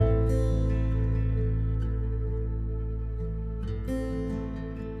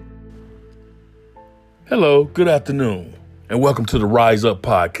Hello, good afternoon, and welcome to the Rise Up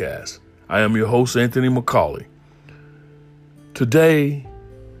Podcast. I am your host, Anthony McCauley. Today,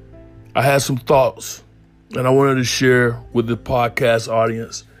 I had some thoughts, and I wanted to share with the podcast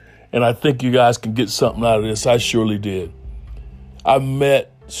audience, and I think you guys can get something out of this. I surely did. I've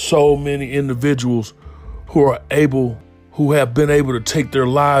met so many individuals who have been able to take their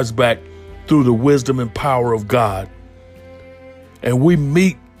lives back through the wisdom and power of God. And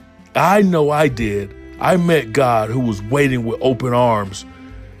I met God who was waiting with open arms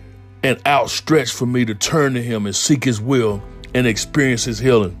and outstretched for me to turn to him and seek his will and experience his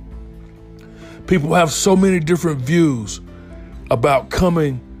healing. People have so many different views about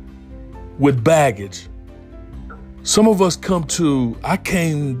coming with baggage. Some of us I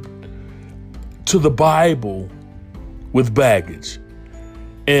came to the Bible with baggage.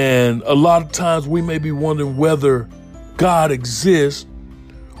 And a lot of times we may be wondering whether God exists,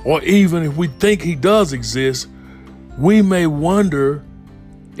 or even if we think he does exist, we may wonder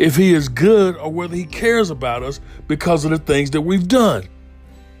if he is good or whether he cares about us because of the things that we've done.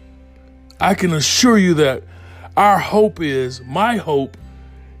 I can assure you that my hope is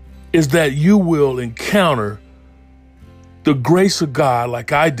that you will encounter the grace of God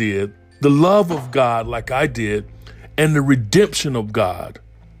like I did, the love of God like I did, and the redemption of God.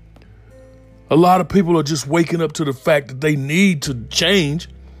 A lot of people are just waking up to the fact that they need to change.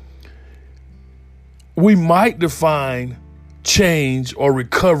 We might define change or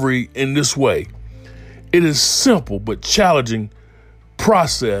recovery in this way. It is simple but challenging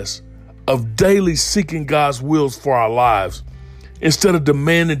process of daily seeking God's wills for our lives instead of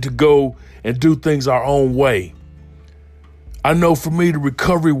demanding to go and do things our own way. I know for me, the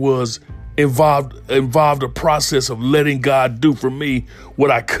recovery involved a process of letting God do for me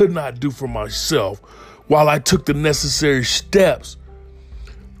what I could not do for myself, while I took the necessary steps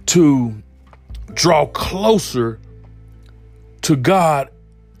to draw closer to God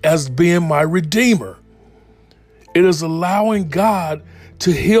as being my Redeemer. It is allowing God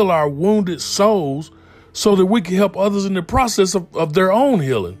to heal our wounded souls so that we can help others in the process of their own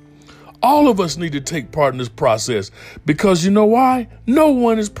healing. All of us need to take part in this process because you know why? No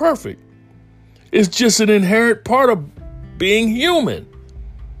one is perfect. It's just an inherent part of being human.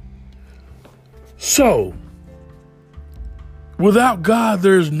 So, without God,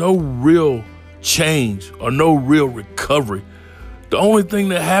 there's no real change or no real recovery. The only thing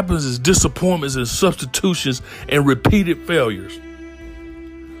that happens is disappointments and substitutions and repeated failures.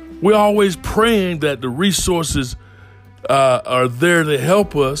 We're always praying that the resources are there to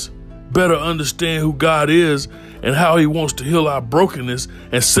help us better understand who God is and how he wants to heal our brokenness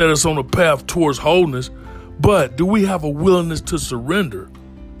and set us on a path towards wholeness. But do we have a willingness to surrender?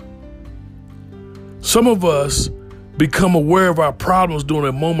 Some of us become aware of our problems during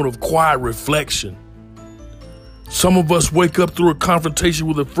a moment of quiet reflection. Some of us wake up through a confrontation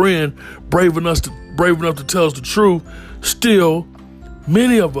with a friend, brave enough to tell us the truth. Still,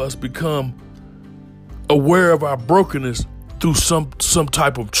 many of us become aware of our brokenness through some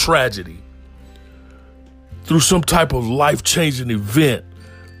type of tragedy, through some type of life-changing event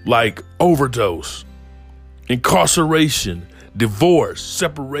like overdose, incarceration, divorce,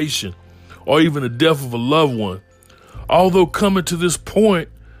 separation, or even the death of a loved one. Although coming to this point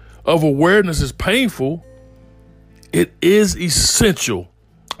of awareness is painful, it is essential,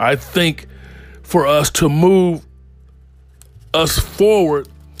 I think, for us to move us forward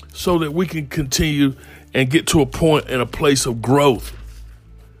so that we can continue and get to a point and a place of growth.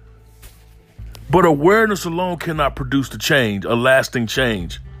 But awareness alone cannot produce the change, a lasting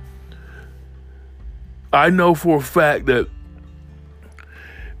change. I know for a fact that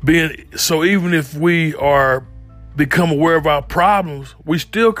even if we become aware of our problems, we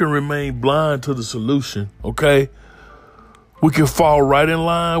still can remain blind to the solution, okay? We can fall right in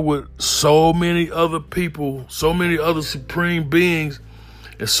line with so many other people, so many other supreme beings,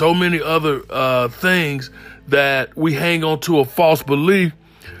 and so many other things that we hang on to a false belief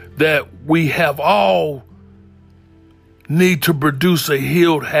that we have all need to produce a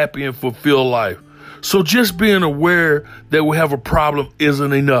healed, happy, and fulfilled life. So just being aware that we have a problem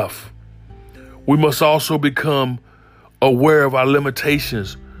isn't enough. We must also become aware of our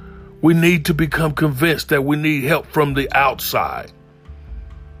limitations. We need to become convinced that we need help from the outside.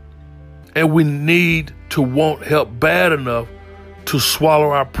 And we need to want help bad enough to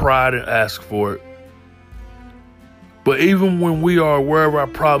swallow our pride and ask for it. But even when we are aware of our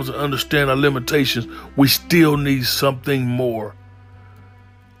problems and understand our limitations, we still need something more.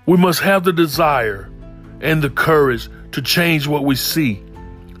 We must have the desire and the courage to change what we see.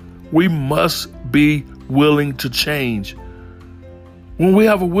 We must be willing to change. When we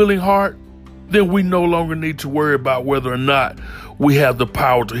have a willing heart, then we no longer need to worry about whether or not we have the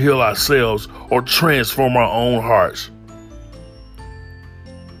power to heal ourselves or transform our own hearts.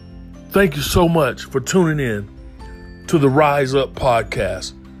 Thank you so much for tuning in to the Rise Up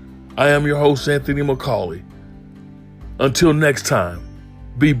podcast. I am your host, Anthony McCauley. Until next time,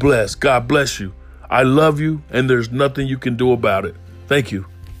 be blessed. God bless you. I love you, and there's nothing you can do about it. Thank you.